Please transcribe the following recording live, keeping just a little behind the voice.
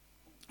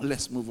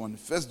Let's move on.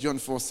 1 John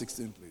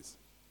 4:16, please.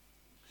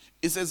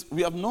 It says,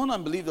 we have known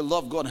and believed the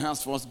love God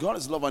has for us. God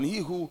is love, and he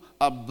who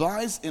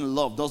abides in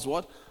love does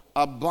what?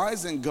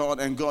 Abides in God,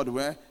 and God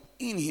where?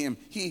 In him.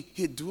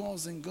 He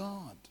dwells in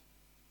God.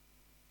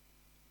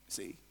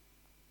 See?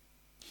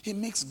 He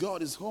makes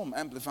God his home.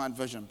 Amplified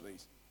version,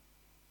 please.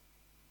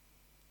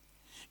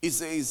 It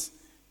says,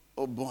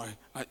 oh boy.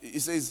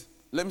 It says,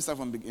 let me start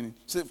from the beginning.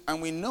 So,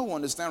 and we know,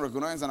 understand,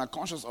 recognize, and are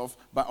conscious of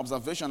by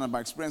observation and by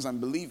experience and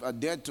believe,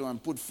 adhere to,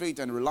 and put faith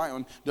and rely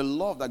on the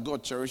love that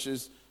God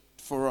cherishes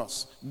for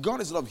us.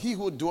 God is love. He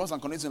who dwells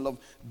and continues in love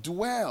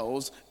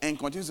dwells and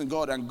continues in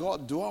God, and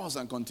God dwells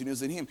and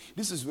continues in him.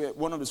 This is where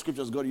one of the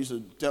scriptures God used to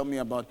tell me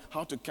about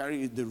how to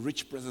carry the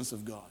rich presence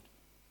of God.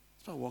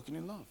 It's about walking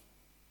in love.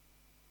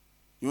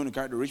 You want to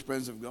carry the rich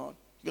presence of God?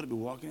 You got to be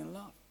walking in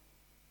love.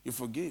 You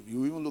forgive.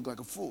 You even look like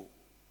a fool.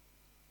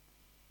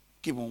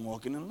 Keep on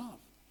walking in love.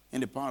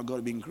 And the power of God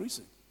will be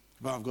increasing.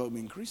 The power of God will be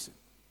increasing.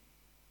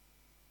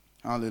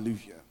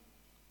 Hallelujah.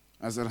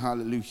 I said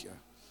hallelujah.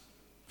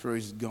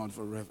 Praise God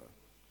forever.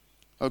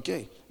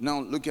 Okay, now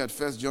look at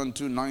 1 John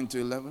 2, 9 to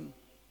 11.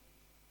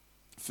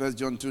 1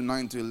 John 2,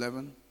 9 to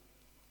 11.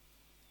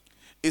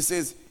 It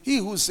says, he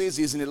who says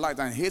he is in the light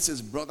and hates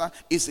his brother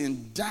is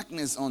in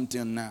darkness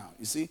until now.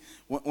 You see,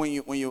 when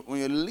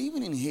you're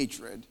living in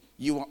hatred,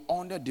 you are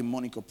under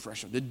demonic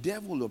oppression. The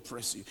devil will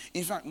oppress you.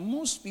 In fact,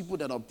 most people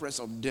that are oppressed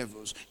of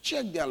devils,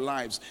 check their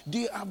lives.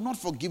 They have not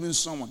forgiven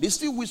someone. They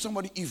still wish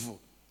somebody evil.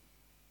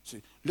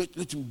 Say,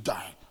 let him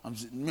die. I'm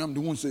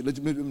the one saying, let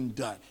him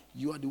die.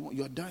 You are the one.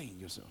 You are dying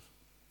yourself.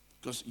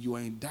 Because you are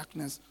in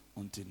darkness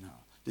until now.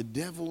 The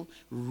devil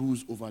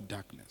rules over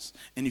darkness.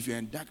 And if you're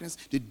in darkness,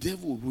 the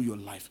devil will rule your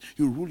life.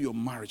 He'll rule your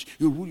marriage.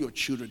 He'll rule your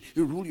children.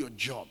 He'll rule your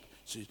job.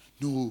 Say,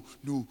 no,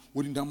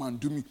 what did that man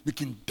do me? Make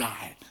him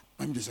die.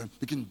 I'm just saying,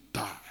 make him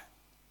die.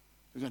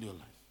 Look at your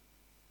life.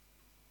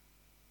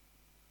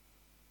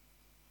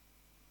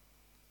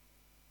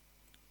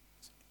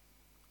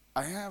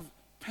 I have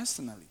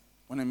personally,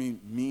 when I mean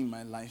me,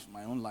 my life,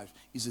 my own life,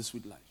 is a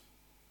sweet life.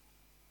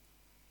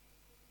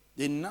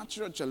 The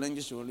natural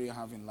challenges you already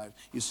have in life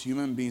is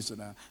human beings that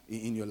are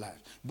in your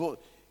life. But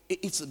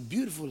it's a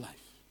beautiful life.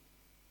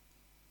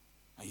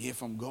 I hear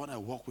from God. I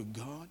walk with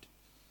God.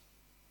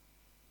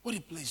 What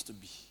a place to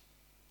be.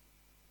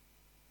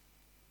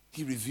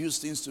 He reveals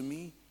things to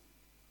me.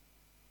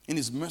 In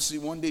his mercy,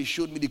 one day he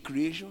showed me the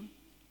creation.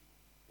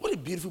 What a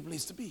beautiful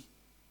place to be.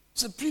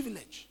 It's a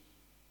privilege.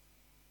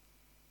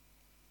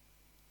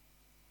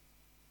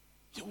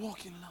 You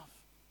walk in love.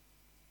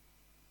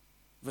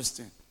 Verse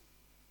 10.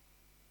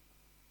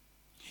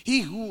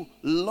 He who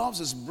loves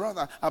his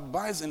brother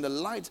abides in the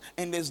light,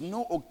 and there's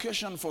no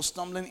occasion for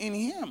stumbling in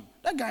him.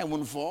 That guy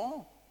won't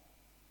fall.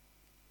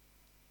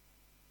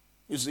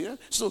 You see it?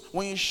 So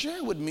when you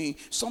share with me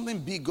something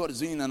big God is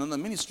doing in another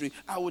ministry,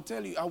 I will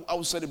tell you, I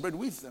will celebrate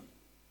with them.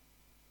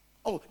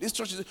 Oh, this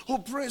church is, oh,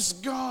 praise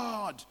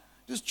God.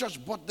 This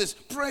church bought this.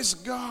 Praise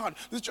God.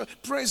 This church,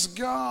 praise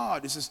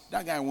God. He says,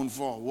 that guy won't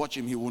fall. Watch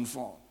him, he won't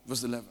fall.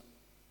 Verse 11.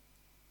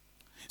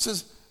 It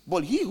says,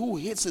 but he who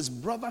hates his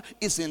brother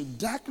is in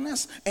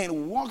darkness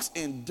and walks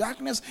in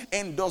darkness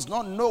and does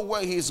not know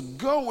where he is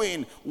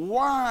going.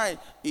 Why?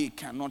 He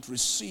cannot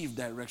receive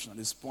direction at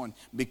this point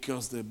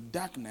because the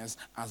darkness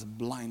has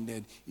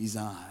blinded his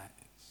eyes.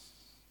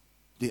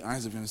 The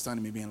eyes of your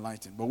understanding may be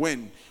enlightened. But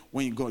when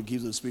God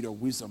gives the spirit of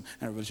wisdom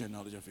and revelation and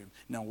knowledge of him,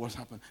 now what's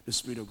happened? The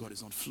spirit of God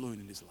is not flowing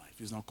in his life.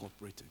 He's not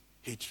cooperating.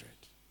 Hatred.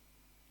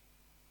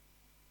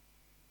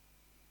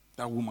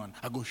 That woman,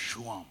 I go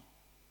show him.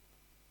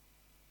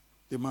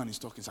 The man is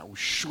talking, so I will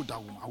show that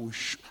woman. I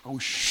will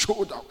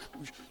show that.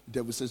 The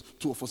devil says,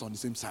 two of us on the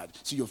same side.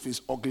 See your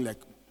face ugly like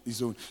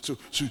his own. So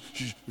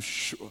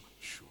sure.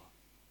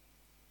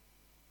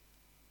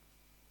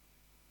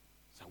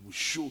 So I will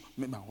show,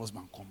 make my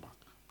husband come back.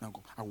 Now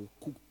I will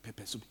cook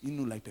pepper soup. You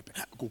know like pepper.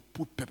 I go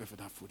put pepper for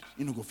that food.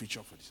 You know go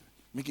feature for this.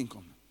 Make him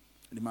come.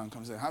 And the man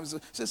comes and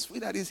says,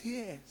 sweetheart is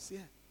here. It's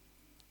here.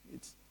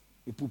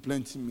 We put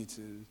plenty meat.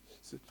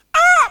 Say,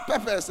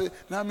 pepper. I say,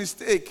 no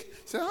mistake.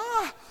 Say,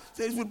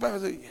 say it's food pepper.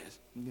 Say, yes.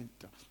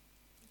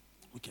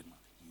 Wicked man.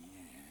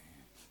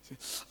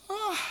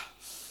 Yeah.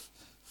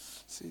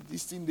 Say,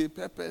 this thing the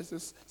pepper.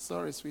 Says,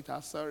 sorry,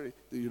 sweetheart, sorry.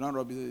 You don't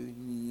rub it.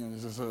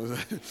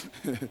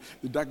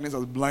 The darkness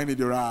has blinded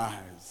your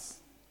eyes.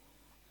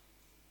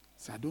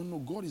 So I don't know.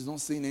 God is not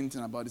saying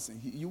anything about this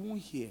thing. You won't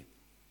hear.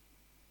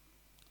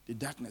 The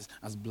darkness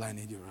has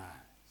blinded your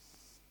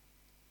eyes.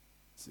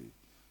 See,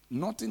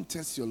 nothing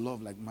tests your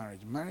love like marriage.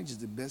 Marriage is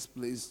the best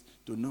place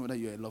to know that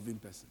you're a loving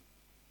person.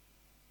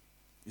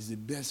 It's the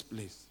best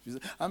place. If you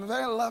say, I'm a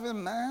very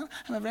loving man.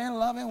 I'm a very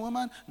loving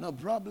woman. No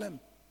problem.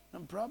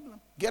 No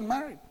problem. Get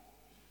married.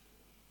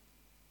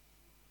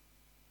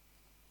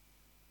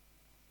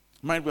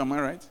 Married, am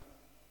I right?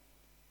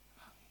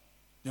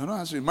 You're not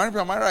answering. Married,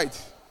 am I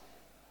right?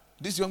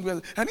 This young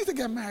girl, I need to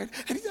get married.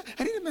 I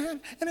need a man.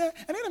 I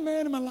need a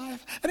man in my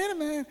life. I need a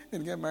man.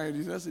 And get married.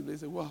 He just they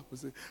say, wow. I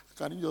say,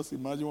 can you just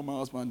imagine what my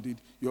husband did?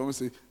 You always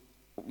say,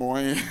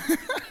 boy.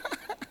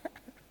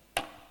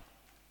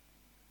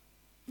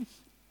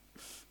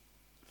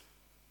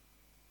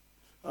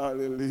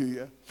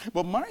 Hallelujah.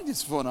 But marriage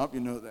is fun, I hope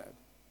you know that.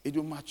 It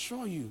will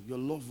mature you, your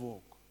love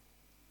walk.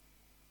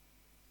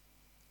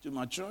 It will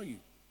mature you.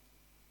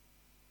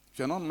 If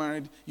you're not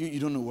married, you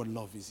don't know what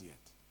love is yet.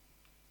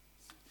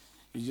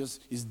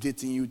 He's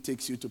dating you,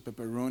 takes you to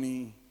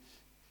pepperoni,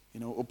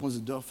 opens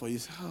the door for you.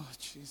 Oh,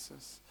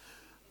 Jesus.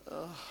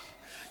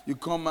 You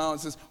come out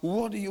and says,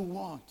 what do you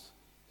want?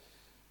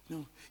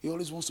 He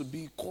always wants to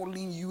be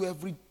calling you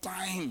every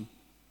time.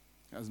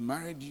 He has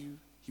married you.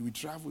 He will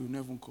travel. He will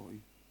never call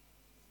you.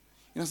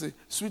 Say,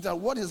 sweetheart,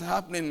 what is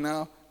happening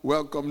now?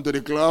 Welcome to the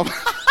club.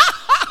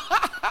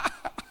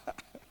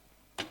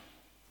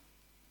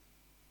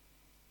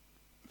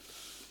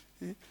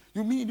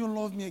 You mean you don't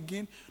love me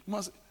again? You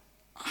must say,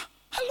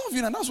 I love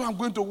you, and that's why I'm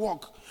going to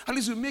work. At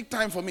least you make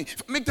time for me.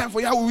 If I make time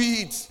for you, I will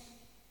eat.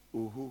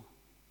 Oh.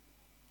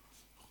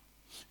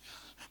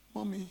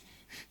 Mommy,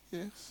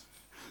 yes.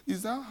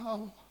 Is that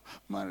how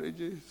marriage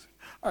is?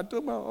 I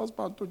told my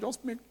husband to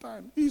just make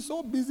time. He's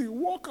so busy,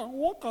 work and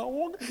work and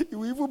work. He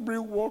will even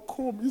bring work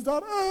home. Is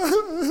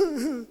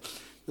that?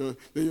 Then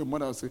your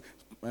mother will say,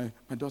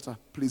 my daughter,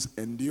 please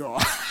endure.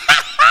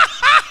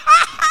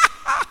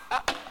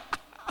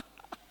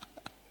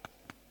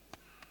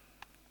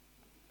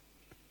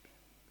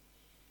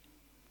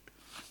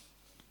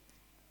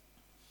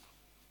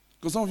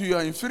 Because some of you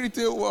are in fairy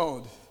tale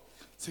world.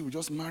 Say, will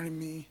just marry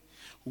me.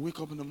 We'll wake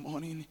up in the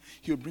morning.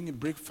 He'll bring a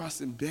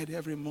breakfast in bed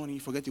every morning.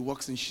 You forget he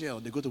works in Shell.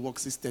 They go to work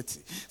 6:30.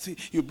 See,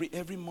 he'll bring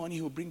every morning.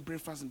 He'll bring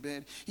breakfast in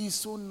bed. He's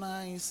so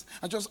nice.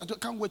 I just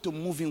can't wait to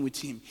move in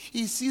with him.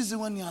 He sees you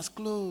when he has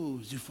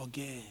clothes. You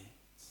forget.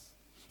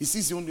 He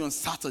sees you only on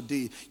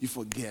Saturday. You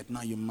forget.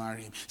 Now you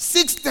marry him.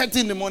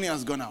 6:30 in the morning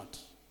has gone out.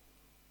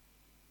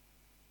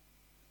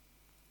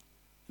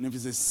 And if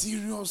it's a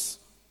serious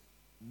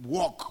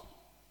walk,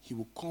 he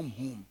will come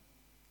home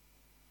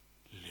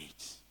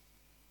late.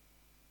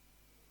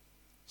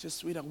 Just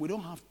sweetheart, we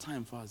don't have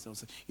time for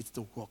ourselves. It's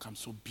the work. I'm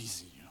so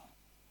busy, I'm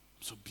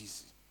so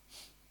busy.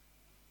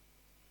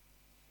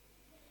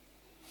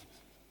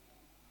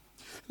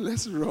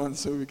 Let's run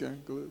so we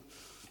can close.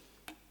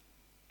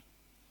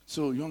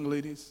 So, young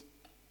ladies,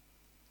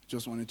 I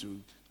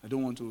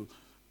don't want to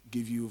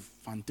give you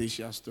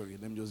fantasia story.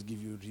 Let me just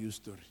give you a real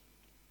story.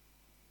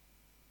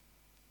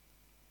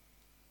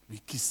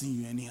 Be kissing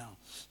you anyhow.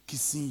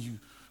 Kissing you.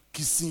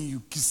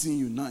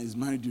 Now he's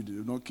married you. They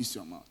do not kiss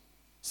your mouth.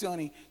 Say,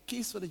 honey,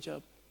 kiss for the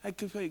job. I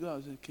before you go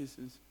out, say,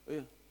 kisses. Oh, yeah.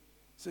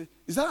 Say,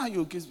 is that how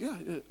you kiss? Yeah.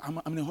 I'm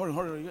in a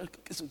hurry. Yeah,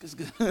 kiss.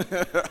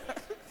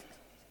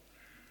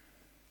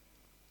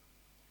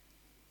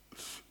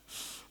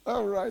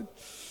 All right.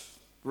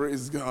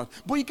 Praise God.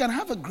 But you can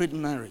have a great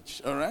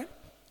marriage, all right?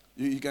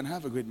 You can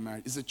have a great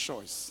marriage. It's a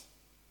choice.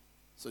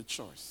 It's a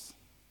choice.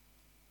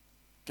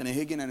 Kenneth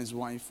Hagin and his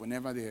wife,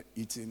 whenever they're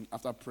eating,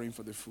 after praying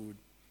for the food,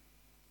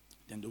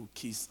 then they'll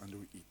kiss and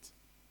they'll eat.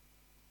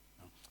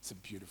 It's a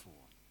beautiful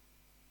one.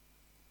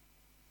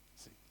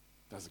 See,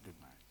 that's a good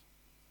marriage.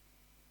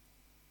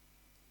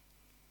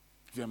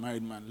 If you're a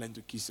married man, learn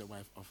to kiss your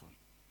wife often.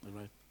 All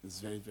right? It's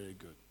very, very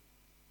good.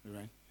 All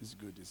right? It's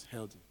good. It's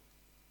healthy.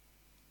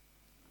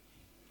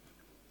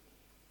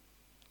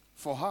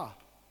 For her.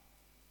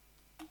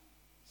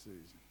 See,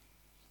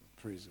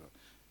 praise God.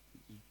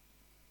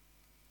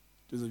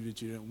 Those of you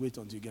children, wait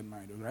until you get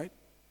married, all right?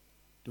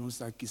 Don't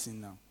start kissing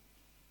now.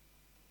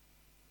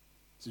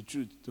 It's the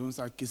truth. Don't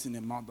start kissing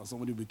a mouth that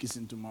somebody will be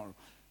kissing tomorrow.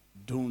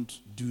 Don't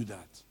do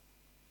that.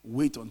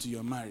 Wait until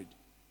you're married.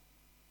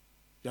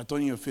 You're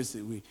turning your face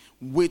away.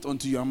 Wait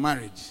until you're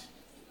married.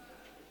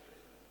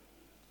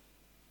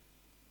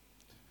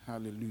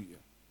 Hallelujah.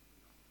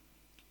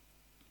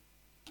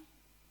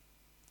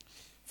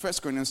 1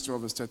 Corinthians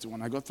 12, verse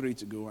 31. I got 3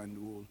 to go and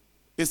we'll.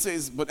 It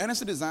says, but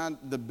earnestly desire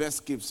the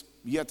best gifts,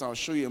 yet I'll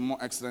show you a more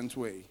excellent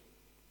way.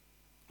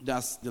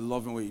 That's the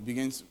loving way. It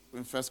begins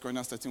in 1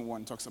 Corinthians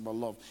 13:1, talks about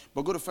love.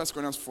 But go to 1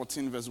 Corinthians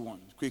 14, verse 1,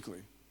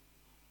 quickly.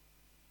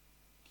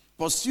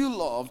 Pursue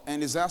love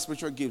and desire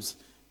spiritual gifts,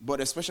 but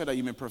especially that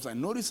you may prophesy.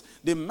 Notice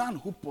the man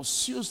who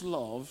pursues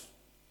love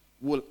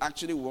will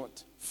actually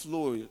what?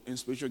 Flow in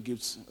spiritual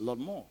gifts a lot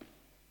more.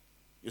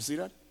 You see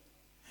that?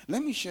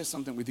 Let me share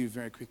something with you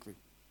very quickly.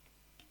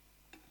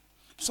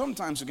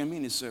 Sometimes you can be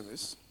in a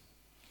service,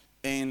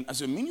 and as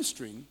you're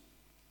ministering,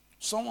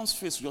 someone's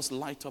face will just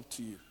light up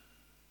to you.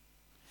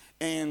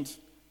 And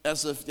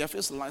as if their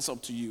face lights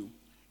up to you,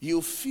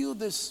 you feel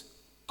this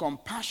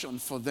compassion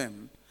for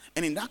them.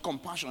 And in that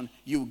compassion,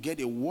 you get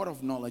a word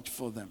of knowledge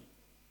for them.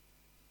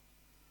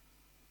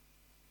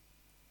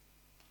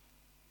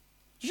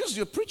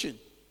 You're preaching.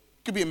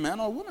 It could be a man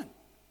or a woman.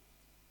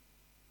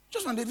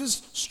 Just when there's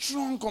this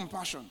strong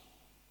compassion.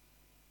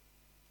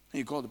 And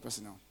you call the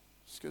person out.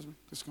 Excuse me,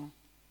 please come on.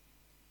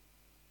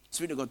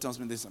 Spirit of God tells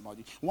me this about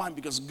you. Why?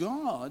 Because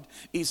God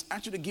is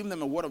actually giving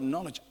them a word of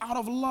knowledge out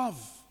of love.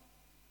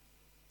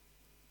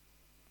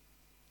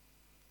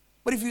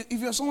 But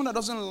if you're someone that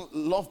doesn't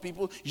love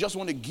people, you just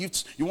want the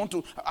gifts, you want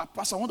to,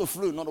 Pastor, I want to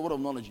flow in another word of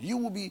knowledge. You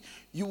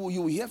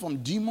will hear from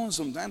demons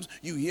sometimes,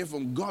 you hear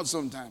from God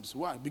sometimes.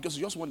 Why? Because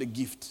you just want the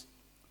gift.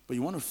 But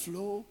you want to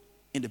flow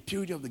in the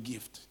purity of the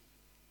gift.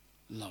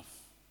 love.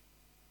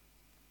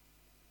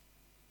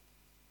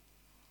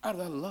 Out of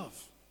that love,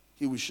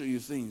 he will show you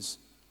things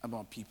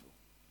about people.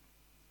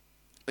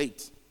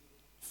 8,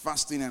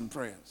 fasting and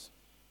prayers.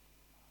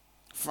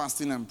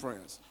 Fasting and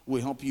prayers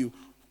will help you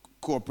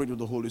cooperate with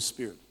the Holy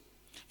Spirit.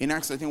 In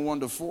Acts, I think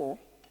 1-4,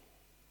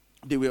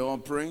 they were all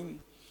praying,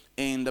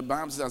 and the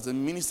Bible says, as they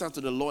ministered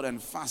to the Lord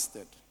and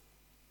fasted,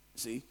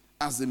 see,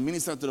 as they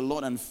ministered to the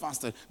Lord and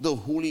fasted, the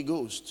Holy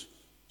Ghost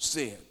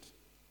said,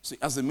 see,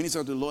 as they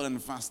ministered to the Lord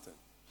and fasted,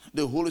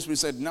 the Holy Spirit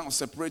said, now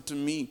separate to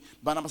me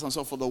Barnabas and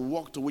Saul for the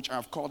work to which I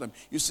have called them.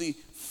 You see,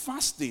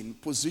 fasting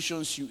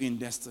positions you in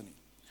destiny.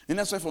 And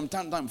that's why from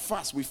time to time,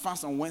 we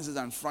fast on Wednesdays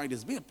and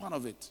Fridays. Be a part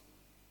of it.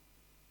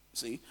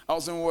 See, I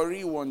was in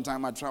Warri one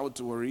time. I traveled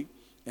to Warri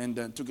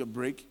and took a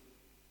break.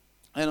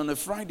 And on a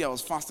Friday, I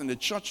was fasting, the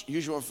church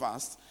usual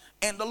fast.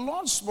 And the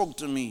Lord spoke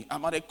to me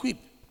about Equip.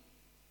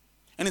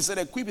 And he said,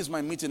 Equip is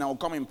my meeting. I will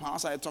come in power.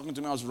 So I started talking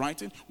to me. I was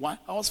writing. Why?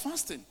 I was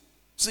fasting.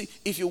 See,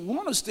 if you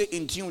want to stay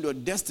in tune with your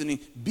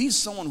destiny, be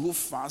someone who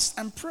fasts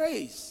and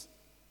prays.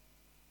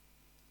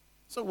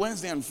 So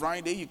Wednesday and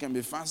Friday, you can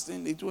be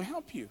fasting. It will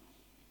help you.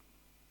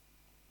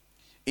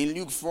 In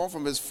Luke 4,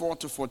 from verse 4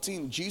 to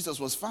 14, Jesus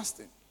was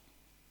fasting.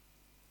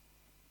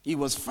 He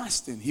was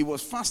fasting. He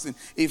was fasting.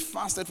 He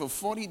fasted for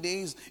 40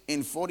 days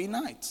and 40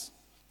 nights.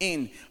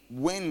 And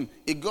when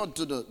it got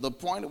to the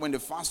point when the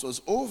fast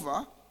was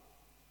over,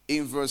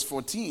 in verse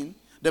 14,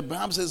 the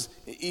Bible says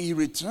he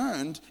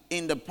returned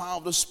in the power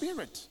of the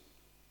Spirit.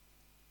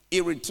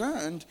 He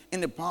returned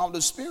in the power of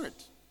the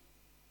Spirit.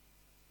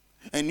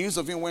 And news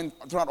of him went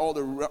throughout all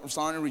the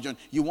surrounding region.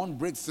 You want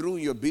breakthrough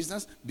in your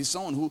business? Be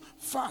someone who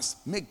fasts.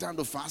 Make time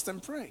to fast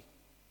and pray.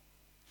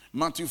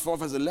 Matthew 4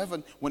 verse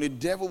 11, when the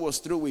devil was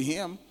through with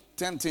him,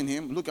 tempting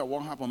him, look at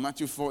what happened.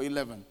 Matthew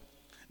 4:11.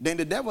 Then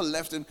the devil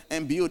left him,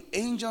 and behold,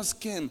 angels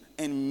came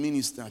and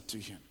ministered to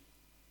him.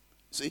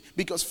 See,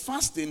 because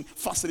fasting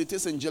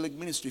facilitates angelic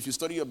ministry. If you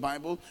study your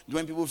Bible,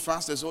 when people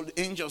fast, there's all the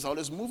angels are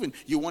always moving.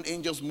 You want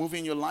angels moving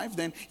in your life,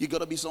 then you got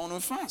to be someone who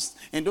fasts.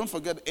 And don't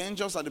forget,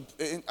 angels are the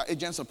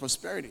agents of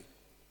prosperity.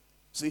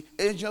 See,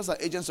 angels are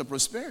agents of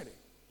prosperity.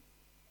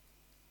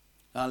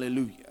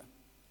 Hallelujah.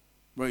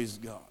 Praise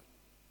God.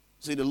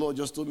 See, the Lord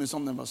just told me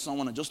something about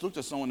someone. I just looked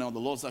at someone now. The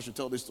Lord said I should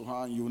tell this to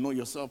her, and you will know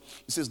yourself.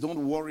 He says,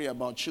 don't worry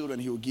about children.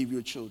 He will give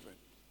you children.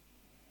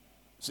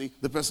 See,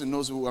 the person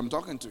knows who I'm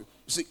talking to.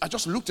 See, I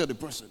just looked at the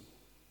person.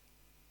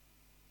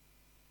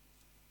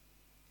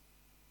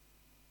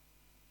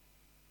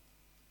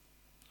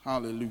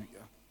 Hallelujah.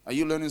 Are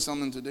you learning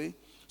something today?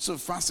 So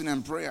fasting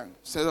and prayer.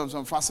 Set up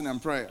some fasting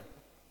and prayer.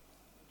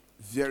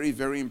 Very,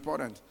 very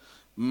important.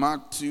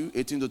 Mark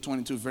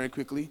 2:18-22, very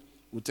quickly.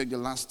 We'll take the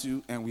last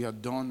two and we are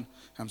done.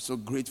 I'm so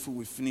grateful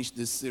we finished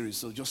this series.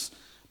 So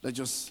let's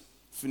just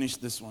finish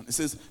this one. It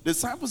says, the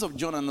disciples of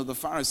John and of the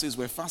Pharisees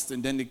were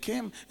fasting. Then they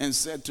came and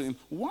said to him,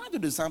 why do the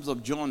disciples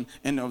of John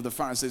and of the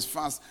Pharisees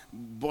fast,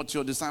 but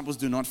your disciples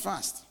do not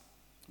fast?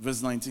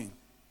 Verse 19.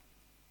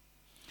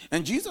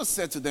 And Jesus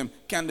said to them,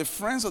 can the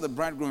friends of the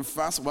bridegroom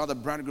fast while the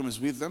bridegroom is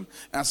with them?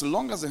 As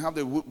long as they have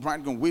the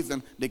bridegroom with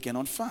them, they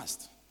cannot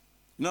fast.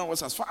 In other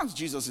words, as far as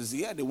Jesus is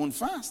here, they won't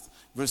fast.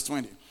 Verse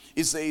 20.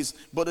 It says,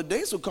 but the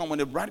days will come when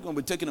the bridegroom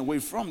will be taken away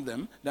from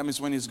them. That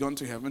means when he's gone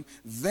to heaven.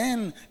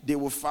 Then they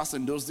will fast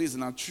in those days.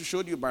 And I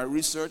showed you by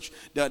research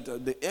that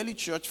the early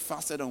church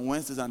fasted on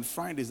Wednesdays and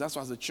Fridays. That's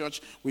why as a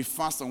church, we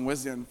fast on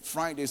Wednesdays and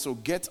Fridays. So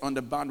get on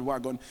the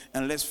bandwagon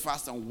and let's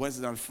fast on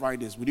Wednesdays and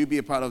Fridays. Would you be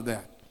a part of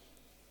that?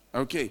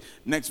 Okay,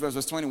 next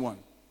verse 21.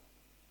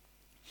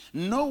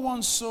 No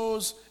one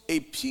sews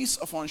a piece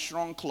of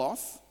unstrung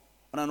cloth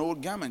on an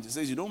old garment. It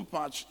says you don't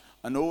patch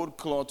an old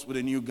cloth with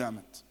a new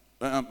garment.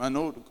 You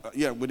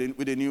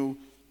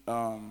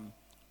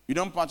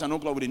don't patch an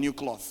old cloth with a new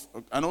cloth.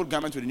 An old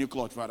garment with a new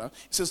cloth, rather. It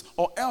says,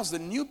 or else the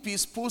new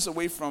piece pulls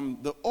away from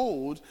the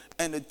old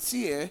and the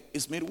tear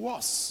is made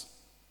worse.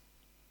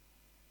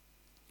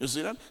 You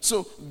see that?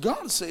 So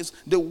God says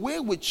the way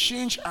we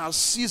change our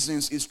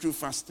seasons is through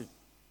fasting.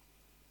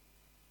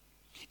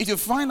 If you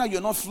find out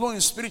you're not flowing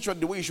spiritually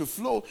the way you should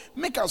flow,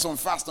 make out some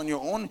fast on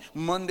your own.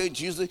 Monday,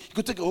 Tuesday. You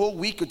could take a whole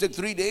week, you could take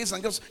 3 days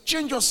and just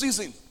change your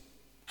season.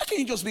 How can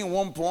you just be in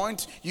one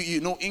point? You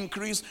no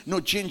increase, no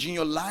change in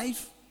your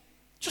life?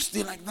 Just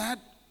stay like that.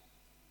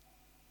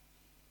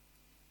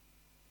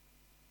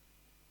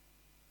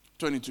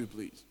 22,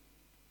 please.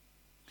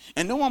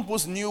 And no one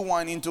puts new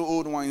wine into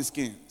old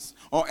wineskins,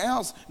 or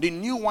else the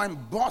new wine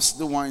bursts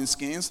the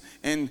wineskins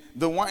and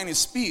the wine is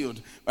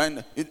spilled.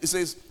 And it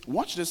says,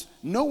 watch this,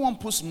 no one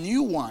puts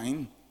new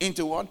wine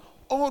into what?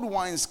 Old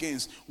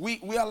wineskins. We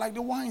are like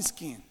the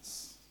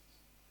wineskins.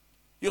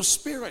 Your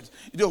spirit,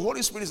 the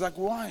Holy Spirit is like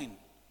wine.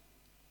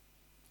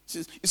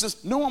 It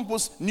says, no one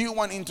puts new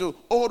wine into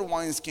old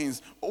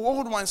wineskins.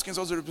 Old wineskins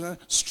also represent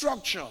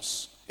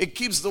structures. It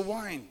keeps the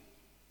wine.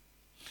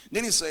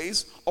 Then he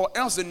says, or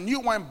else the new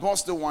wine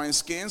bursts the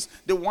wineskins,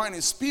 the wine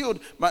is spilled,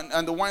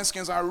 and the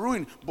wineskins are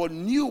ruined. But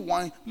new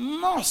wine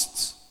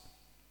must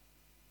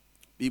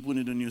be put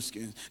into new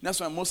skins. That's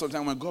why most of the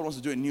time when God wants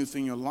to do a new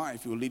thing in your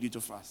life, he will lead you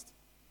to fast.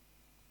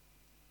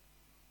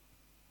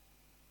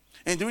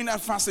 And during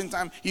that fasting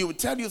time, he will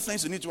tell you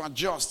things you need to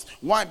adjust.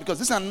 Why? Because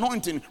this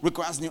anointing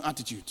requires new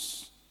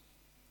attitudes.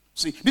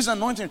 See, this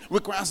anointing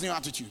requires new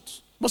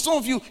attitudes. But some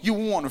of you, you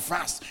won't want to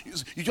fast.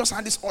 You just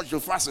had this urge to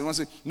fast. And you want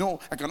to say, no,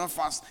 I cannot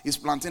fast. It's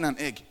plantain and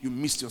egg. You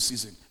missed your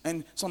season.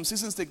 And some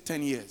seasons take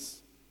 10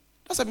 years.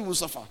 That's why people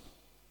suffer.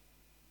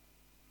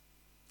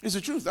 It's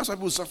the truth. That's why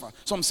people suffer.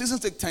 Some seasons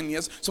take 10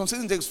 years. Some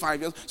seasons takes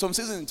 5 years. Some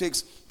seasons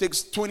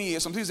takes 20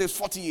 years. Some seasons takes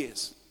 40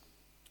 years.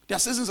 There are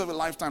seasons of a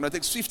lifetime that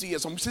takes 50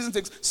 years. Some seasons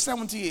takes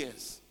 70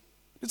 years.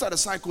 These are the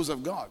cycles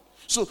of God.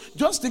 So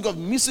just think of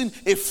missing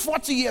a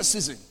 40-year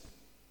season.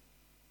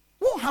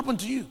 What will happen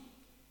to you?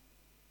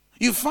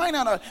 You find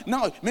out that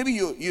now maybe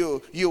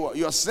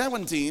you're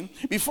 17.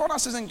 Before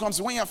that season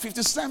comes, when you're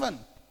 57.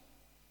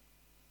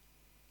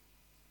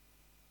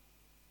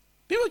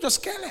 People are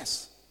just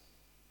careless.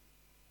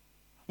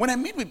 When I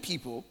meet with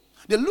people,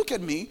 they look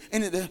at me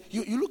and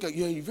you look like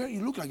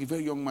a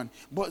very young man,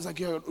 but it's like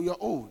you're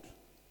old.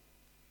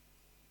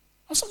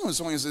 Or sometimes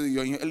someone says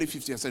you're in your early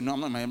 50s. I say, no,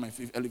 I'm not in my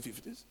early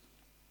 50s.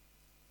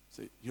 I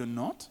say, you're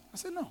not? I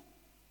say, no.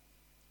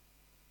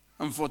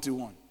 I'm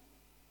 41.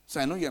 So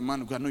I know you're a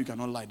man of God. I know you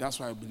cannot lie. That's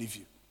why I believe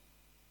you.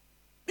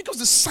 Because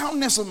the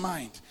soundness of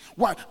mind.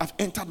 Why? I've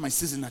entered my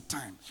season at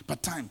time.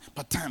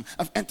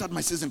 I've entered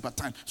my season per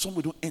time. Some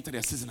people don't enter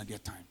their season at their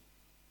time.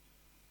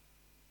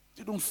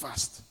 They don't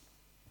fast.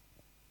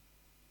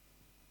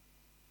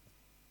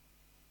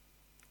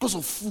 Because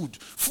of food.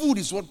 Food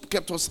is what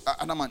kept us,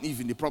 Adam and Eve,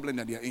 in the problem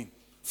that they are in.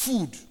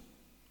 Food.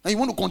 And you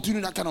want to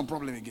continue that kind of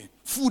problem again.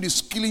 Food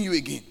is killing you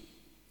again.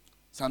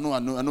 So I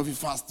know if you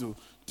fast to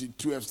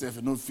 12 steps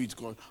and no feet,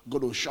 go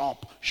to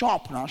sharp.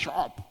 Sharp.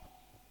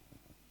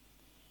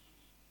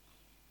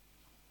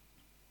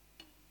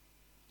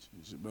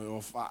 But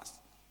you're fast.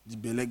 The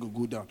belly will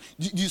go down.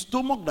 The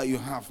stomach that you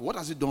have, what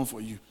has it done for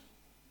you?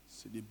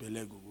 So the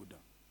belly will go down.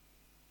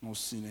 Not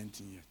seen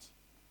anything yet.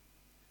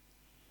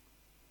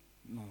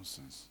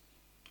 Nonsense.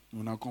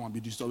 When I come and be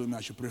disturbing me,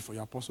 I should pray for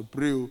you. Apostle,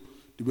 pray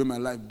the way my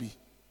life be.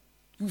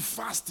 You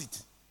fast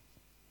it.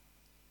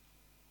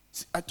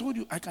 See, I told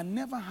you I can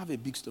never have a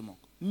big stomach.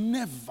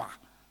 Never.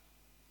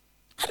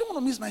 I don't want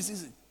to miss my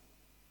season.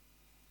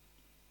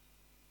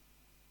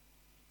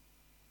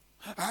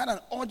 I had an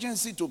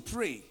urgency to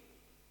pray.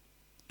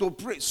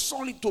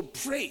 Solid to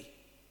pray.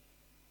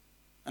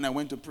 And I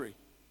went to pray.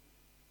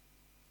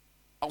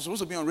 I was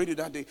supposed to be on radio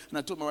that day, and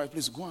I told my wife,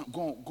 please go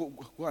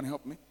and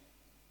help me.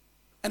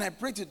 And I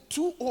prayed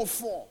till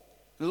 2:04.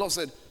 The Lord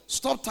said,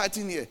 stop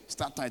tithing here,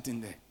 start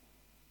tithing there.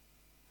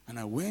 And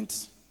I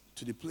went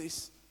to the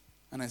place,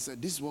 and I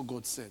said, this is what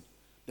God said,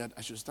 that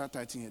I should start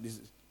tithing here.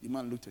 The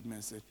man looked at me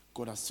and said,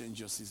 God has changed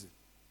your season.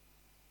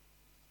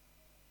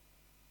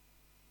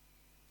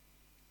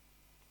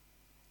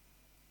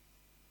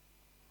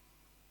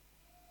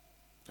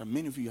 And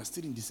many of you are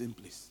still in the same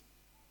place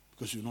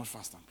because you will not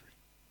fast and pray.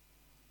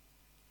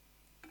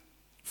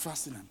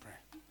 Fasting and prayer.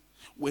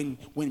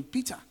 When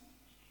Peter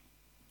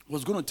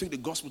was going to take the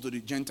gospel to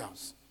the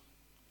Gentiles,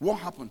 what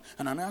happened?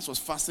 Ananias was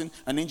fasting,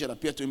 an angel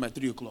appeared to him by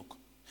 3 o'clock.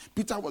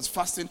 Peter was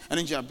fasting, and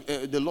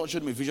the Lord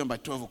showed him a vision by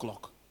 12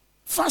 o'clock.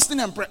 Fasting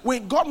and prayer.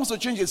 When God wants to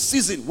change a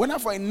season, whether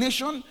for a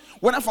nation,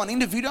 whether for an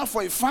individual,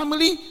 for a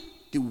family,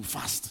 they will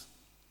fast.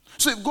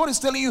 So if God is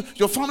telling you,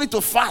 your family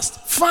to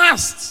fast,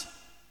 fast.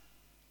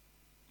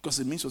 Because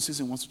it means your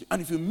season wants to change.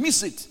 And if you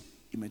miss it,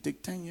 it may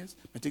take 10 years,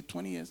 it may take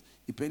 20 years,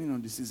 depending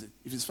on the season.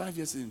 If it's 5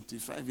 years season,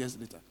 it's 5 years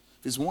later.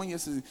 If it's 1 year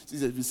season,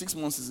 if it's 6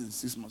 months season,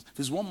 6 months. If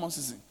it's 1 month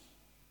season,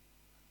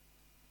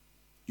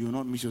 you will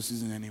not miss your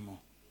season anymore.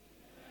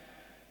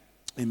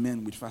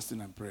 Amen. With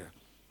fasting and prayer.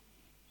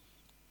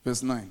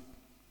 Verse 9.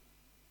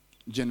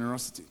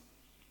 Generosity.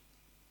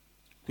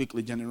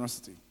 Quickly,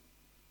 generosity.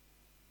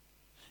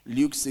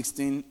 Luke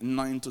 16,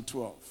 9 to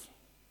 12.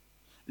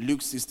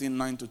 Luke 16,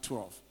 9 to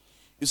 12.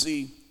 You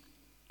see,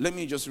 let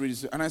me just read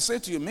this. And I say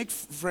to you, make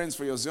friends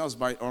for yourselves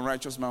by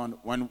unrighteous man,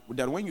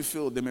 that when you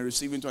fail, they may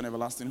receive into an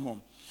everlasting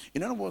home.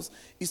 In other words,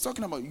 he's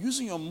talking about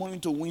using your money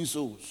to win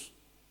souls.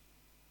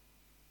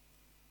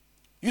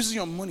 Using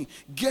your money.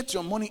 Get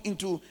your money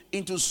into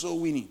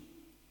soul winning.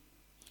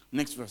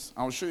 Next verse.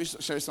 I'll share you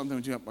something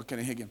with you about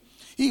Kenneth Hagin.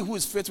 He who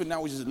is faithful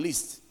now, which is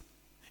least,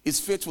 is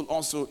faithful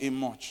also in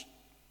much.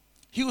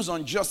 He who is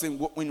unjust in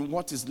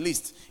what is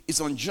least is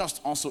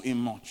unjust also in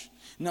much.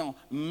 Now,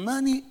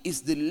 money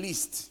is the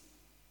least.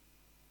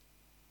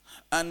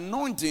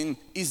 Anointing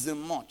is the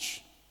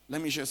much.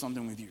 Let me share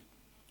something with you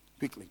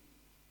quickly.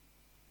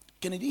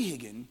 Kennedy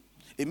Hagin,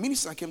 a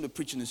minister came to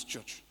preach in his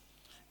church.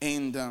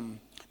 And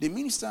the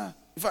minister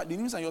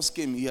just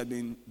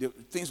came.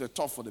 Things were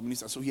tough for the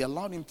minister, so he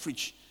allowed him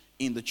preach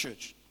in the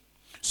church.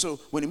 So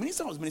when the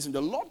minister was ministering,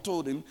 the Lord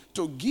told him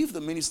to give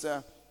the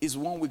minister his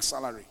 1 week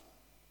salary.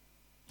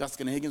 That's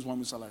Kenneth Hagin's 1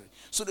 week salary.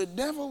 So the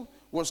devil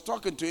was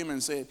talking to him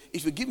and said,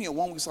 if you give me a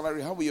 1 week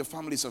salary, how will your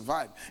family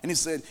survive? And he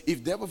said,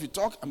 if you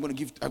talk, I'm going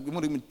to give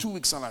him 2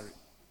 weeks salary.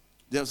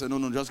 The devil said,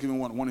 no, just give me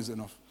one. One is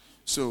enough.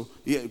 So,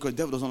 yeah, because the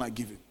devil doesn't like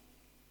giving.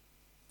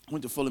 I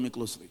want to follow me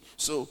closely.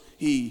 So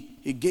he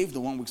gave the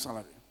 1 week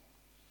salary.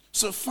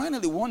 So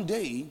finally one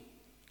day,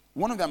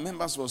 One of their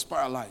members was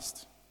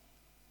paralyzed.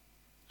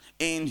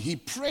 And he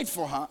prayed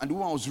for her, and the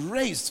woman was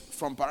raised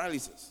from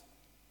paralysis.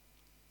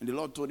 And the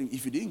Lord told him,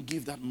 if you didn't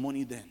give that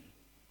money then,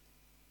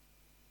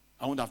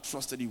 I wouldn't have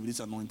trusted you with this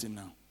anointing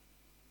now.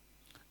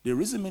 The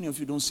reason many of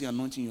you don't see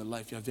anointing in your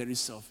life, you are very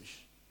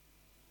selfish.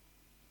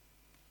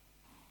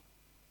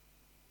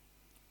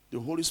 The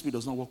Holy Spirit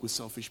does not work with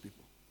selfish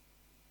people.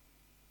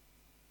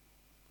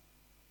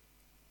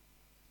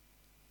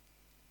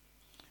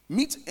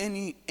 Meet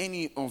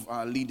any of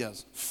our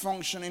leaders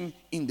functioning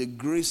in the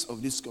grace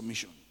of this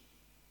commission.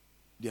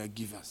 They are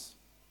givers.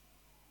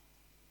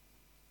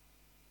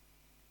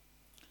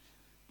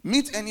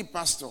 Meet any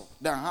pastor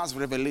that has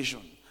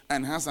revelation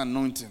and has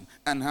anointing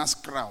and has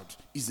crowd,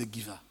 is a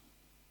giver.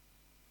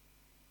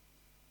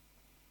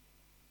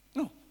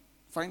 No,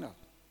 find out.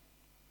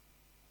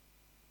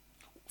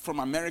 From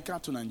America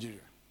to Nigeria,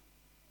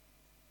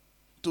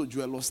 to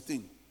Joel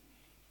Osteen.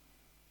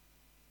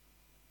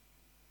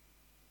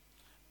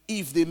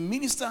 If the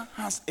minister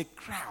has a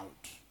crowd,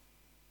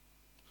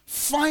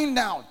 find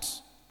out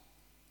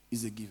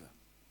is a giver.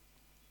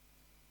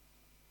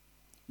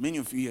 Many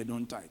of you here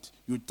don't tithe.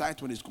 You tithe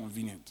when it's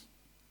convenient.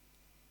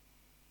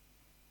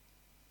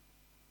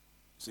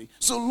 See?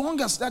 So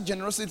long as that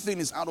generosity thing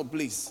is out of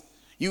place,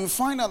 you will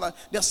find out that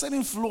there's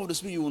certain flow of the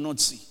Spirit you will not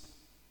see.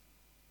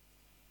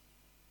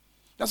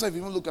 That's why if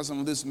you even look at some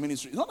of this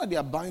ministry, it's not that they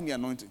are buying the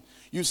anointing.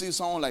 You see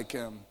someone like,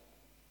 I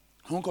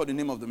won't call the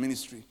name of the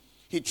ministry.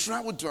 He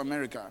traveled to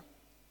America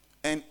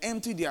and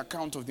emptied the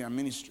account of their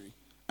ministry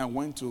and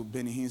went to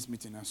Benny Hinn's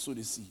meeting and sowed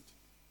a seed.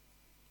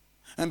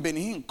 And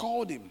Benny Hinn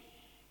called him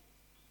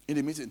in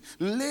the meeting,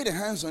 laid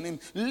hands on him,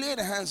 laid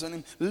hands on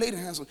him, laid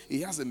hands on him.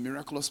 He has a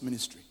miraculous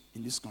ministry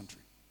in this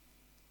country.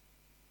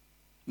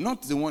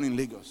 Not the one in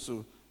Lagos,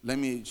 so that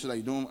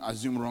you don't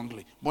assume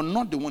wrongly, but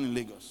not the one in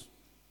Lagos.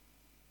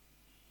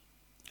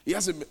 He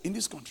has in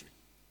this country.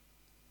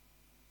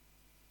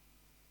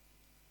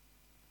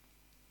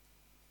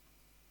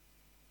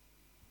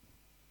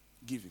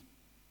 Giving.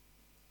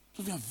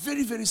 So we are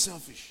very, very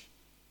selfish.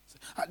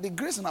 The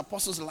grace and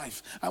apostles'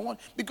 life.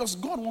 Because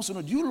God wants to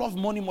know, do you love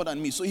money more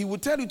than me? So he will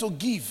tell you to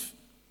give.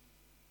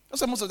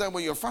 That's why most of the time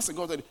when you're fasting,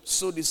 God will tell you,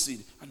 sow this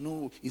seed. I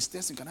know he's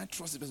testing. Can I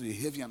trust this person with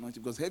a heavy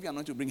anointing? Because heavy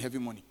anointing will bring heavy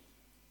money.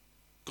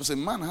 Because a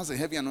man has a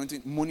heavy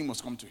anointing, money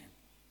must come to him.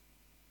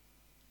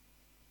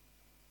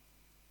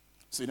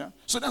 See that?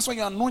 So that's why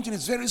your anointing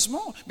is very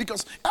small.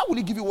 Because how will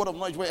he give you word of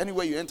knowledge where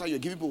anywhere you enter, you're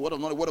giving people word of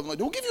knowledge, word of knowledge.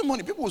 They'll give you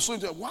money. People will sow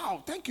into it.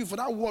 Wow, thank you for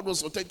that word.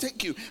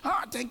 Thank you.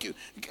 Thank you.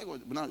 Okay,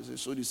 but now you say,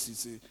 sow this seed.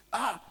 Say,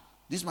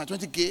 this is my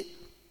 20K.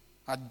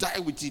 I die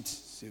with it.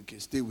 Say, okay,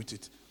 stay with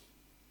it.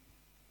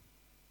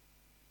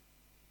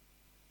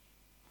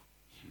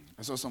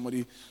 I saw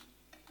somebody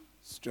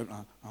stretch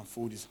and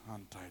fold his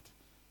hand tight.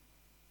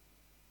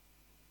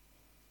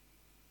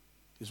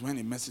 It's when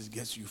a message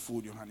gets you,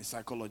 fold your hand. It's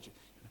psychology.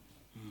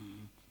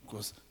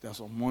 Because there are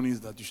some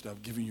monies that you should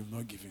have given, you've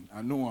not given.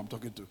 I know who I'm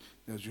talking to.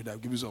 You should have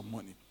given some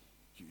money.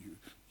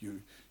 You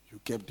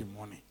kept the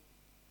money.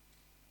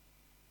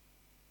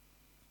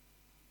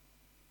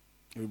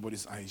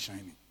 Everybody's eye is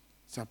shining.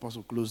 Say,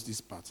 Apostle, close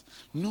this part.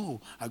 No,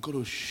 I got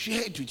to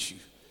share it with you.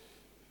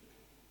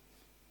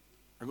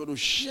 I got to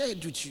share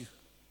it with you.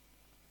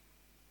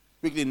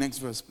 Quickly, next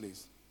verse,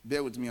 please.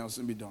 Bear with me, I'll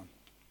soon be done.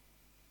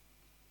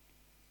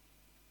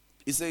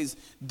 It says,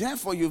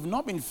 therefore you've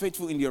not been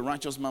faithful in your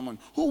righteous mammon.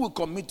 Who will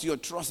commit to your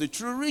trust the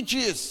true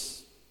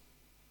riches?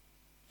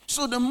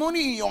 So the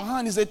money in your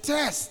hand is a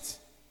test.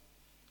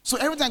 So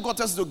every time God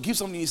tells you to give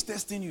something, he's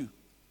testing you.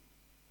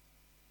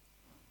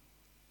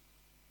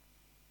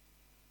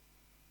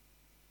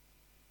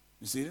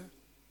 You see that?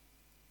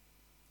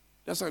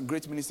 That's why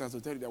great ministers will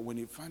tell you that when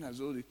they find out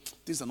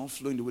things are not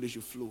flowing the way they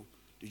should flow,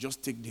 they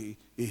just take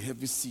a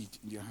heavy seed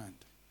in their hand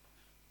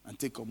and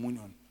take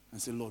communion.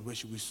 And say, Lord, where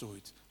should we sow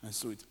it? And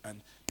sow it. And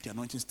the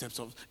anointing steps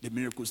up, the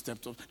miracle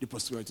steps up, the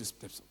prosperity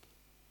steps up.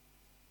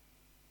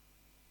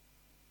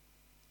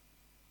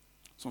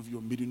 Some of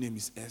your middle name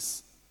is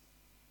S.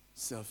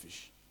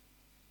 Selfish.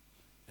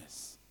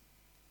 S.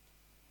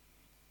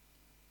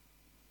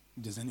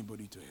 If there's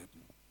anybody to help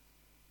me.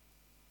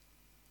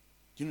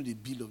 Do you know the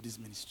bill of this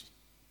ministry?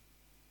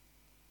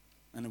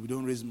 And we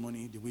don't raise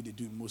money the way they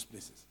do in most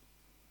places.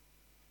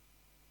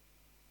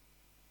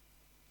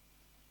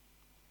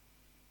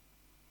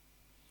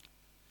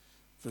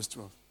 Verse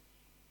 12.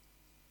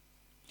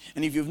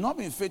 And if you've not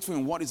been faithful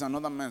in what is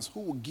another man's,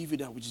 who will give you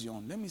that which is your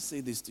own? Let me say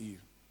this to you.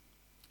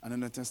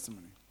 Another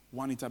testimony.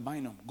 Juanita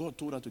Bynum, God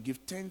told her to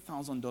give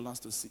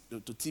 $10,000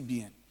 to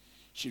TBN.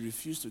 She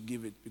refused to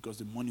give it because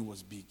the money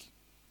was big.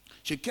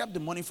 She kept the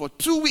money for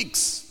 2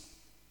 weeks.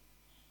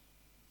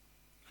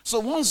 So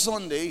one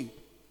Sunday,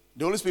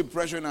 the Holy Spirit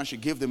pressured her, she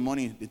gave the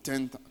money, the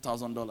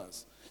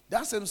 $10,000.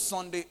 That same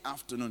Sunday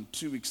afternoon,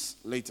 2 weeks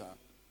later,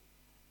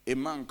 a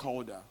man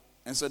called her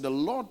and said, the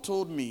Lord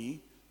told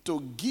me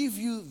to give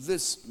you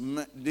this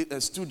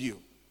studio.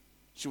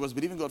 She was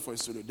believing God for a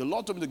studio. The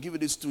Lord told me to give you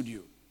this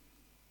studio.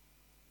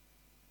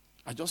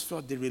 I just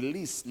felt the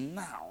release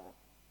now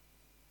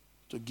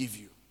to give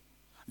you.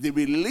 The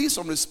release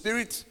from the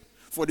Spirit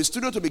For the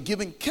studio to be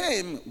given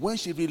came when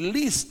she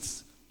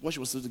released what she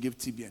was supposed to give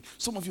TBN.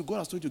 Some of you, God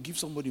has told you to give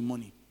somebody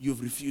money.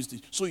 You've refused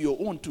it. So your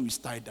own too is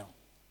tied down.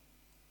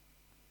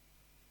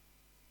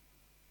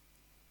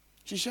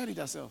 She shared it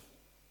herself.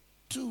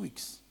 2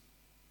 weeks.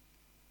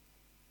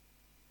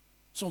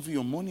 Some of you,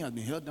 your money has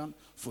been held down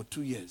for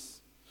 2 years.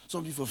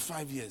 Some of you for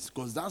 5 years.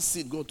 Because that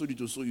seed God told you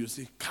to sow, you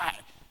say, Kai,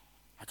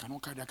 I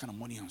cannot carry that kind of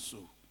money and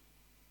sow.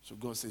 So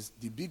God says,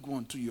 the big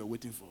one too you are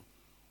waiting for,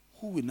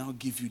 who will now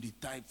give you the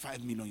type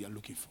 5 million you are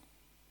looking for?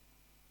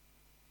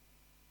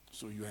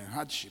 So you are in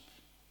hardship.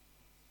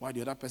 While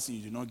the other person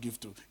you did not give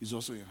to is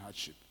also in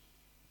hardship.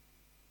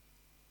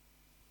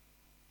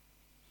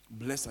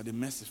 Blessed are the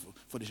merciful,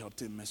 for they shall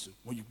obtain mercy.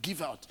 When you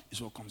give out, it's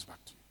what comes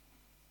back to you.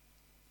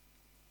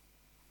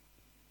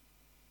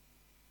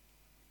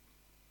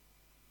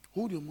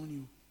 Hold your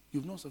money.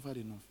 You've not suffered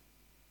enough.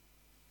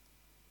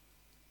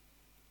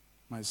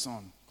 My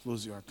son,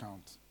 close your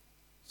account.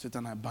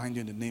 Satan, I bind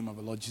you in the name of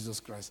the Lord Jesus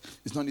Christ.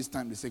 It's not this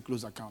time they say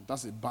close account.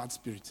 That's a bad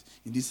spirit.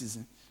 In this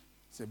season,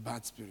 it's a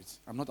bad spirit.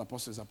 I'm not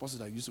apostle. It's apostle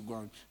that used to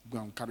go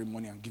and carry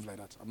money and give like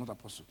that. I'm not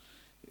apostle.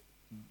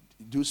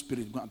 Do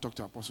spirit, go and talk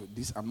to apostle.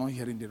 This, I'm not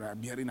hearing the right.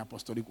 I'm hearing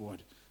apostolic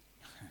word.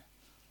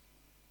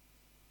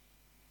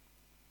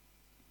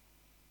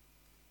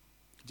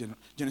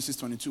 Genesis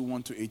 22,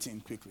 1 to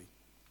 18, quickly.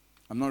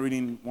 I'm not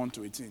reading 1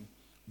 to 18,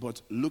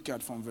 but look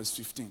at from verse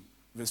 15.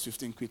 Verse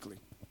 15 quickly.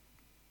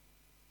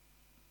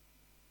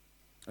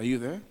 Are you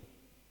there?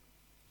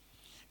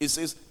 It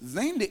says,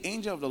 then the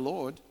angel of the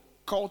Lord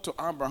called to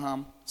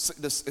Abraham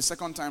a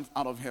second time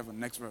out of heaven.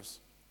 Next verse.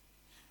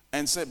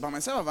 And said, by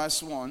myself have I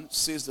sworn,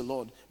 says the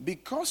Lord,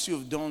 because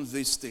you've done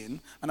this thing,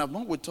 and have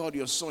not withheld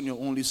your son, your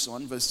only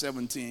son. Verse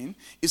 17.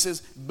 It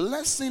says,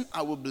 blessing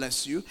I will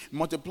bless you,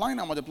 multiplying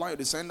I multiply your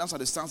descendants at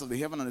the stars of the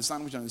heaven and the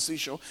sand which are on the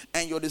seashore,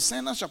 and your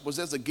descendants shall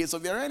possess the gates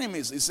of their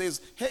enemies. It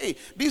says, hey,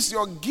 this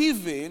your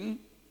giving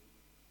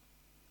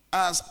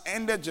has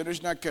ended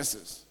generational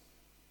curses.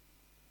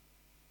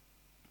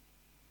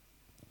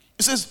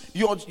 It says,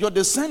 your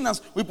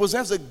descendants will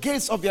possess the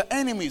gates of their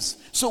enemies.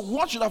 So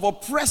what should have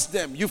oppressed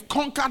them? You've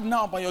conquered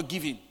now by your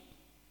giving.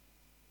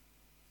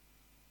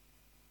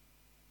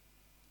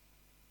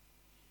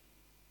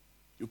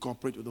 You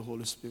cooperate with the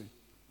Holy Spirit.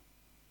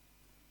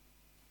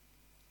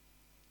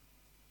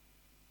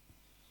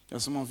 There are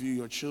some of you,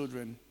 your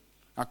children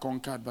are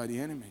conquered by the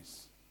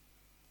enemies.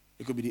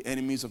 It could be the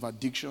enemies of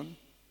addiction,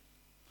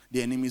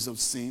 the enemies of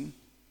sin,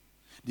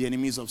 the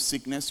enemies of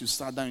sickness. You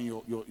sat down in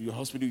your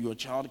hospital, your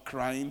child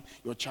crying.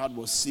 Your child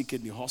was sick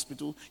in the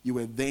hospital. You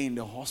were there in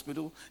the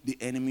hospital. The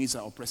enemies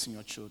are oppressing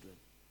your children.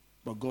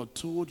 But God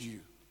told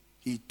you.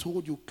 He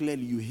told you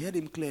clearly. You heard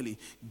him clearly.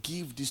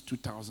 Give this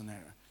 2,000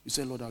 naira. You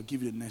say, Lord, I'll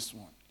give you the next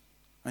one.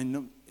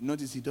 And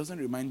notice he doesn't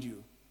remind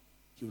you.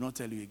 He will not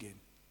tell you again.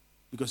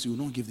 Because he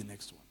will not give the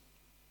next one.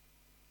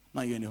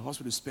 Now you're in the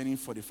hospital spending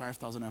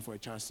 45,000 naira for a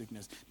child's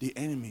sickness. The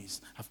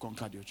enemies have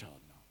conquered your child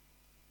now.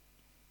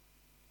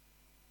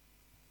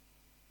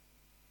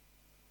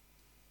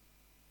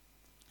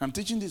 I'm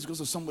teaching this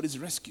because of somebody's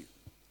rescue.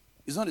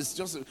 It's not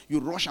just you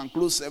rush and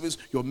close service.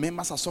 Your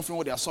members are suffering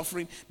what they are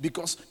suffering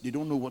because they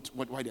don't know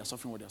why they are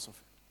suffering what they are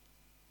suffering.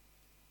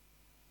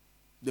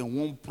 Then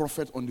one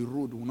prophet on the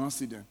road will not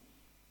see them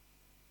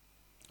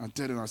and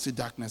tell them, I see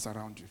darkness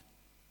around you.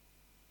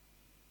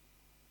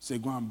 Say,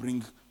 go and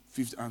bring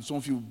 50, and some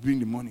of you bring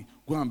the money.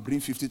 Go and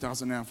bring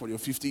 50,000 naira for your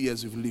 50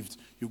 years you've lived.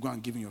 You go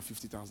and give him your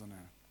 50,000 naira.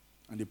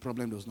 And the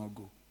problem does not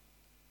go.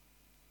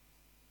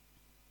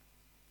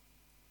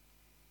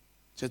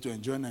 Said to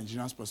enjoy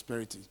Nigeria's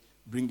prosperity,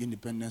 bring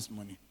independence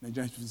money.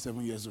 Nigeria is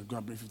 57 years old, go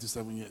and bring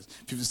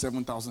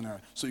 57,000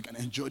 naira, so you can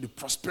enjoy the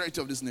prosperity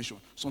of this nation.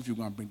 Some of you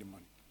go and bring the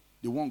money.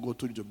 The one God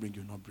told you to bring,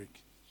 you will not bring.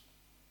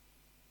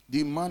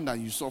 The man that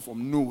you saw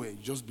from nowhere, you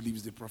just believe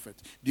is the prophet.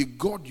 The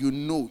God you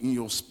know in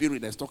your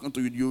spirit that's talking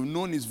to you, you've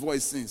known his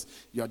voice since,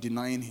 you are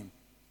denying him.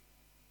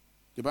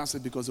 The Bible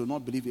said because they will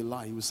not believe a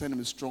lie, he will send them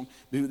a strong,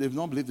 they will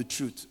not believe the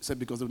truth. He said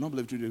because they will not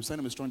believe the truth, they will send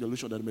them a strong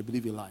delusion that they may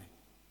believe a lie.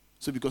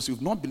 So because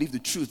you've not believed the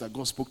truth that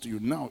God spoke to you,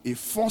 now a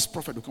false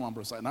prophet will come and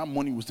prophesy, and that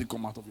money will still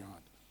come out of your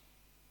hand.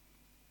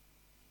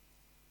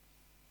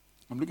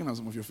 I'm looking at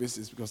some of your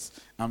faces because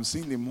I'm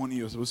seeing the money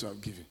you're supposed to have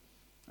given.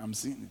 I'm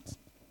seeing it.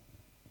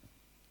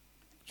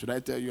 Should I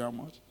tell you how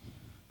much?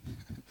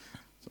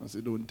 Someone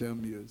said, don't tell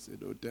me. I said,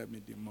 don't tell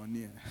me the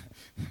money.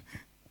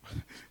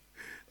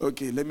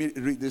 Okay, let me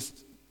read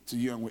this to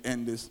you and we'll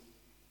end this.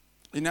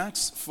 In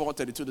Acts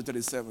 4:32 to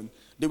 37,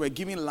 they were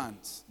giving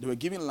lands.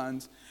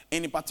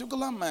 And a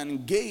particular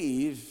man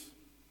gave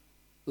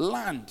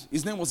land.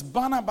 His name was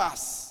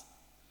Barnabas.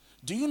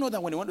 Do you know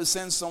that when they want to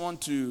send someone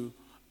to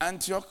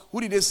Antioch, who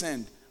did they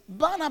send?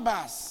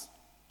 Barnabas.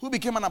 Who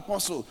became an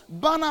apostle?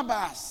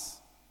 Barnabas.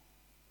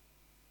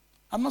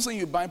 I'm not saying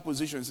you buy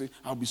position and say,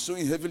 I'll be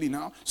sowing heavily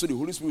now, so the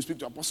Holy Spirit will speak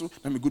to apostle,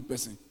 I'm a good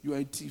person. You are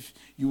a thief.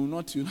 You will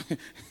not.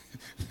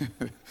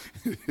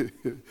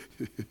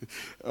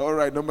 All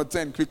right, number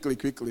 10,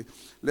 quickly.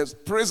 Let's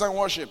praise and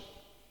worship.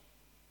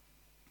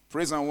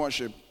 Praise and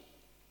worship.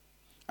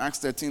 Acts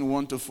 13,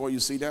 1 to 4, you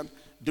see that?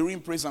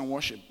 during praise and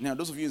worship. Now,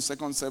 those of you in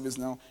second service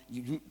now,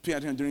 you pay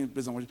attention during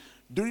praise and worship.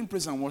 During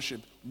praise and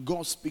worship,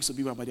 God speaks to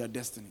people about their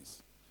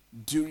destinies.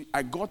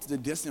 I got the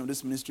destiny of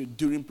this ministry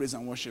during praise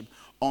and worship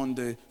on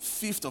the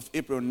 5th of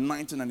April,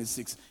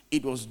 1996.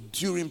 It was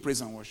during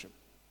praise and worship.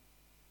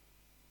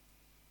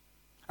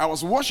 I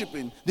was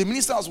worshiping, the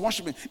minister was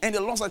worshiping, and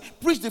the Lord said,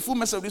 preach the full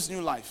message of this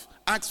new life.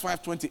 Acts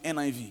 5:20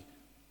 NIV.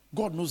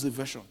 God knows the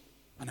version.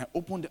 And I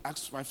opened the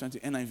Acts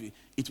 5:20 NIV.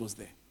 It was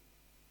there.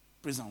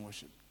 Praise and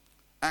worship.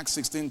 Acts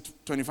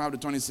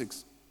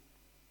 16:25-26.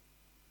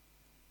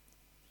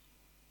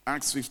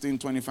 Acts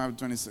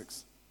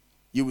 15:25-26.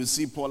 You will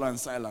see Paul and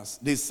Silas.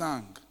 They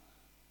sang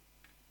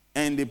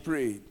and they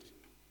prayed,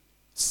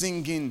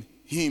 singing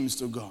hymns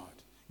to God.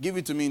 Give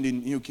it to me in the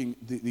New King,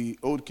 the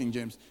Old King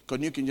James.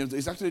 Because New King James,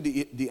 it's actually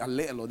the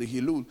Allel or the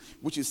Hilul,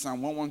 which is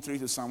Psalm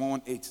 113 to Psalm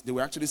 118. They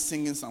were actually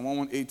singing Psalm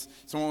 118,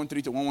 Psalm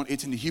 113 to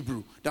 118 in the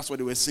Hebrew. That's what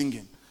they were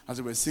singing. As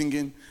they were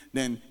singing,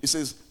 then it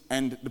says,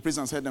 and the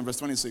prisoners heard them, verse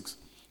 26.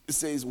 It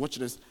says, watch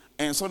this.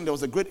 And suddenly there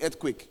was a great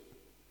earthquake.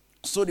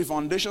 So the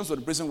foundations of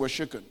the prison were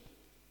shaken.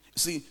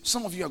 See,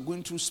 some of you are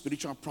going through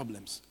spiritual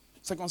problems.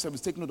 Second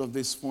service, take note of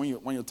this when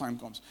your time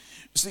comes.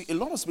 You see, a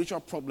lot of spiritual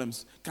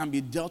problems can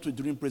be dealt with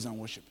during praise and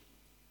worship.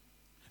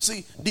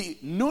 See,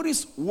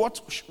 notice what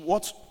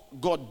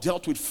God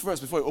dealt with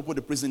first before he opened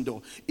the prison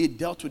door. He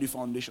dealt with the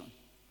foundation.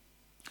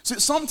 See,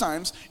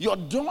 sometimes your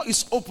door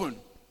is open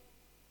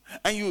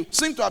and you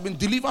seem to have been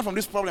delivered from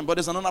this problem, but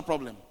there's another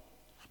problem.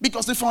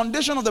 Because the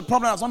foundation of the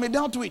problem has not been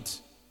dealt with.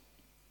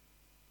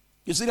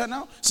 You see that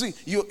now? See,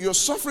 you're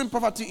suffering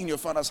poverty in your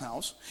father's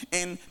house,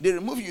 and they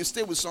remove you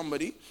stay with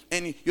somebody,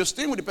 and you're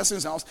staying with the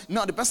person's house.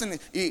 Now the person,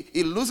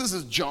 he loses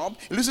his job,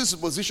 he loses his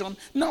position,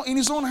 now in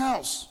his own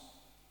house.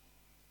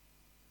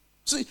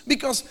 See,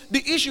 because the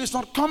issue is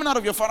not coming out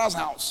of your father's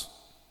house.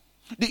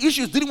 The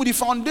issue is dealing with the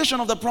foundation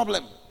of the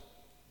problem.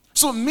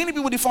 So many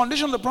people, the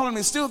foundation of the problem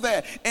is still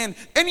there, and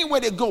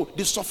anywhere they go,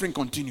 the suffering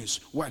continues.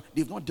 Why?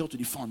 They've not dealt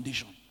with the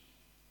foundation.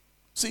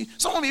 See,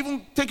 some of them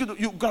even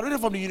you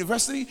graduated from the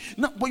university,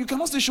 but you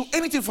cannot still show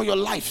anything for your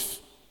life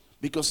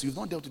because you've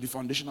not dealt with the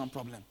foundational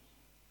problem.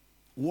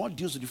 What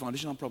deals with the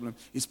foundational problem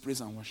is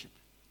praise and worship.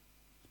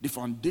 The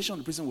foundation of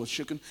the prison was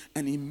shaken,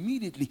 and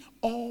immediately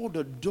all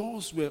the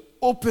doors were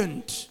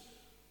opened,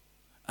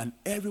 and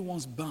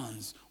everyone's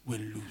bands were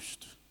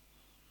loosed.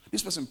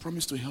 This person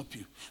promised to help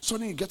you.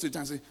 Suddenly you get to the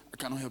time and say, I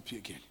cannot help you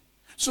again.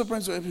 So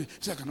promised to help you,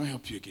 say, I cannot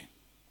help you again.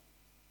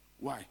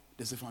 Why?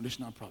 There's a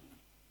foundational problem.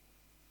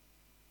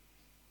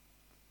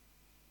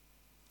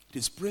 It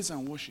is praise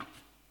and worship.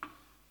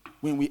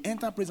 When we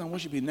enter praise and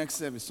worship in next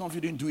service, some of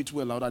you didn't do it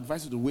well. I would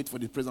advise you to wait for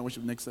the praise and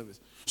worship next service,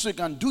 so you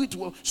can do it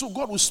well. So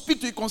God will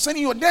speak to you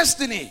concerning your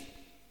destiny.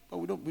 But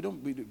we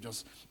don't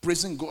just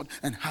praising God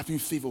and having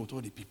favor with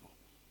all the people.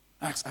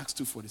 Acts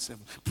 2:47.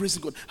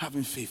 Praising God,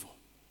 having favor.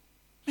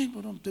 Man,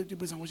 but don't take the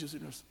praise and worship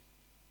seriously.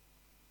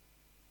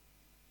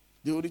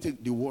 They only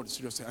take the word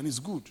seriously, and it's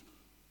good.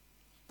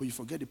 But you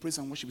forget the praise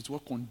and worship is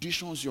what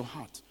conditions your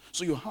heart.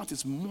 So your heart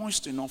is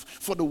moist enough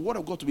for the word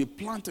of God to be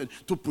planted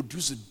to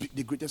produce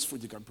the greatest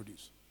fruit it can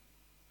produce.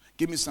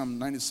 Give me Psalm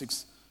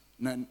 96,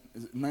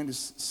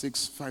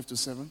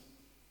 5-7.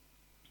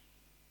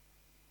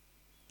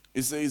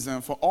 It says,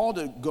 for all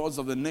the gods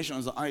of the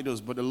nations are idols,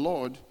 but the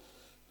Lord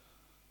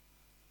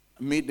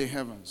made the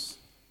heavens.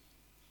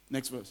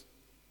 Next verse.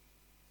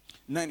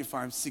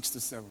 95,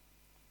 6-7.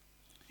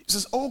 It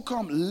says, oh,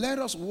 come, let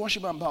us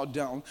worship and bow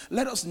down.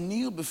 Let us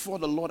kneel before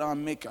the Lord our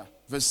Maker.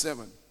 Verse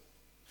 7.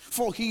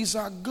 For he is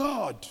our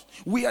God.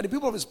 We are the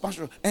people of his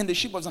pasture and the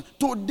sheep of his hand.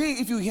 Today,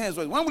 if you hear his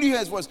voice, when will you hear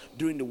his voice?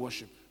 During the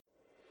worship.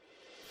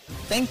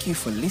 Thank you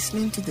for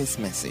listening to this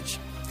message.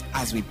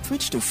 As we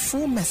preach the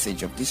full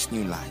message of this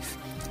new life,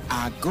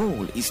 our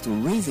goal is to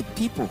raise a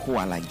people who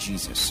are like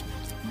Jesus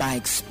by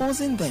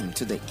exposing them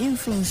to the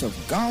influence of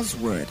God's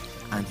word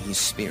and his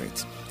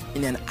spirit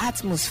in an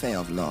atmosphere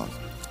of love,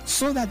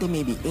 so that they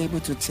may be able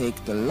to take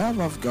the love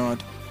of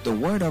God, the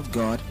word of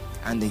God,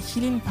 and the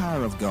healing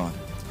power of God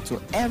to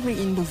every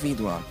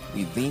individual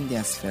within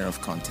their sphere of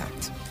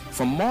contact.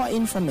 For more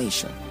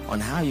information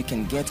on how you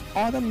can get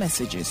other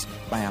messages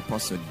by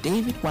Apostle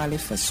David Wale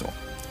Feso,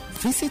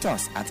 visit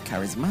us at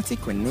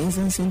Charismatic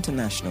Renaissance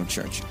International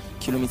Church,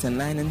 Kilometer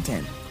 9 and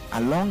 10,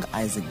 along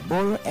Isaac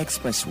Boro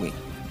Expressway,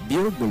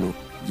 Birubulu,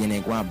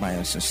 Yenegwa,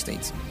 Bayelsa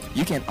State.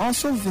 You can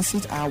also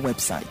visit our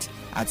website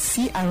at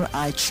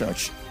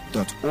crichurch.org.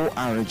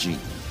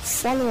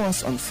 Follow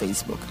us on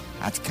Facebook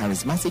at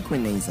Charismatic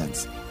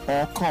Renaissance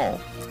or call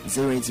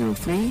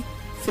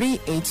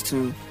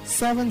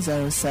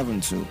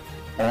 003-382-7072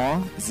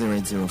 or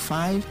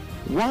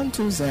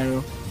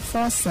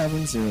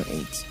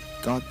 005-120-4708.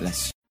 God bless you.